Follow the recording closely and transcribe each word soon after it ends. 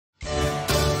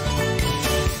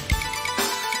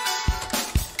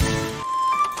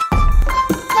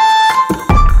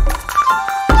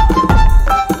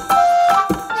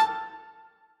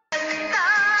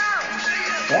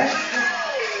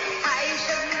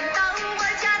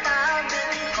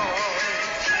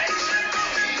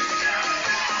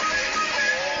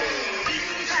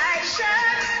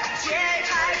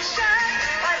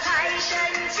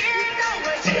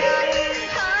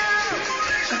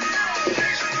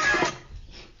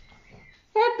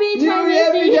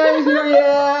Happy Chinese New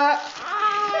Year!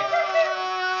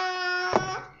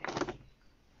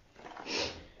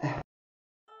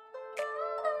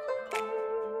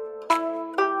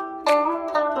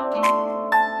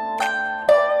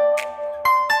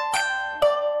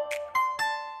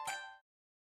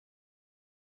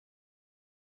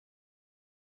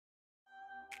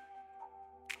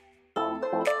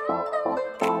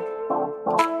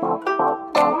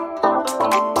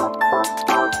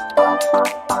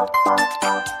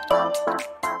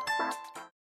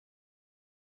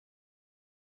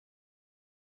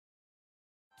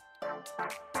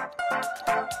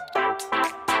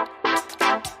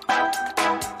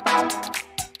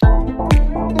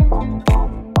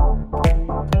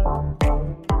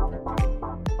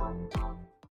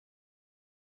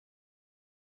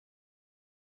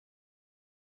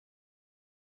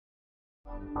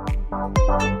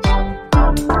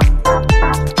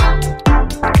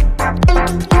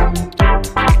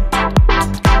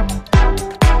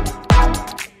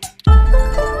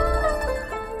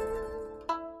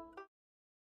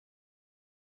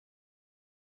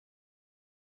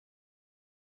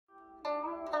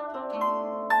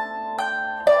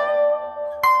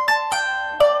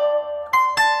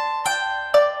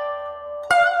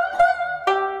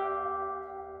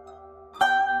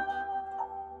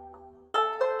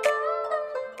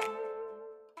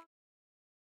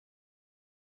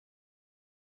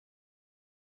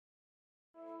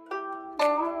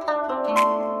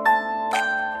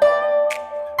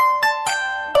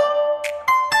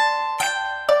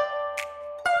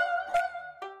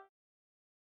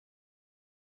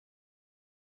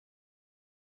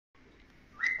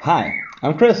 Hi,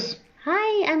 I'm Chris.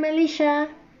 Hi, I'm Alicia.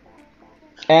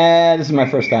 And this is my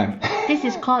first time. This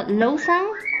is called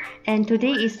Losang, and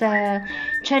today is the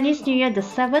Chinese New Year, the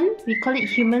 7th. We call it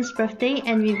Human's Birthday,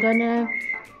 and we're gonna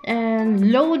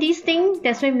load this thing.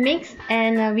 That's why mix,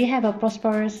 and we have a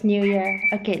prosperous New Year.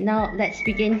 Okay, now let's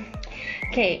begin.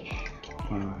 Okay,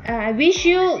 I wish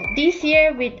you this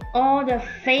year with all the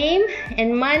fame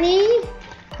and money.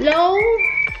 Low.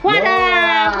 Bye.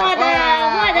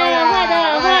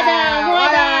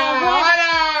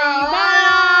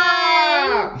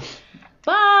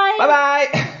 Bye-bye.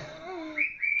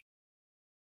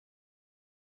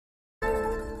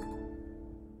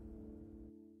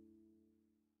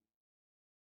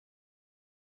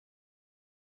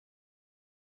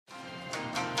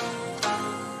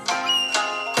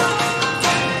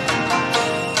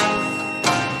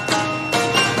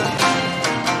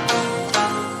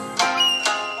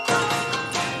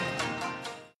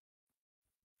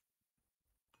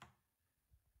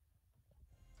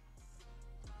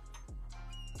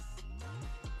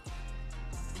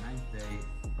 Day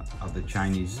of the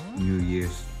Chinese New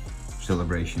Year's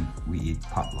celebration, we eat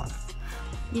potluck.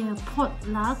 Yeah,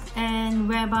 potluck, and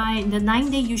whereby the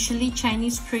 9th day usually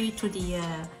Chinese pray to the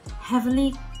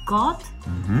heavenly God.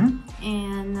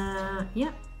 And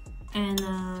yeah, and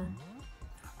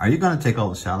are you gonna take all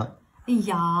the salad?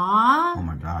 Yeah. Oh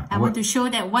my god! I want to show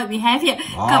that what we have here.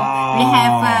 Wow. Come, we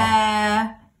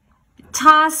have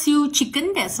char siu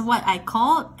chicken. That's what I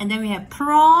call, and then we have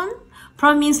prawn.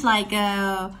 Prawn means like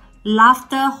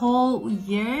laughter whole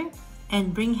year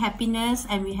and bring happiness.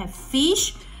 And we have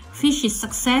fish. Fish is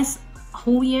success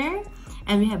whole year.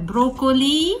 And we have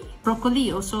broccoli.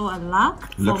 Broccoli also a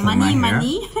luck for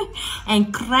money.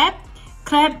 And crab.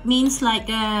 Crab means like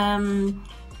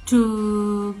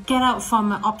to get out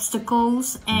from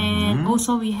obstacles. And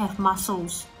also we have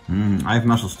mussels. I have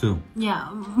mussels too. Yeah.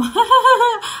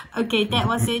 Okay, that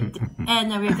was it.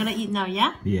 And we're gonna eat now,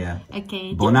 yeah? Yeah.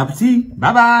 Okay. Bon appetit.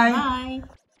 Bye-bye. Bye.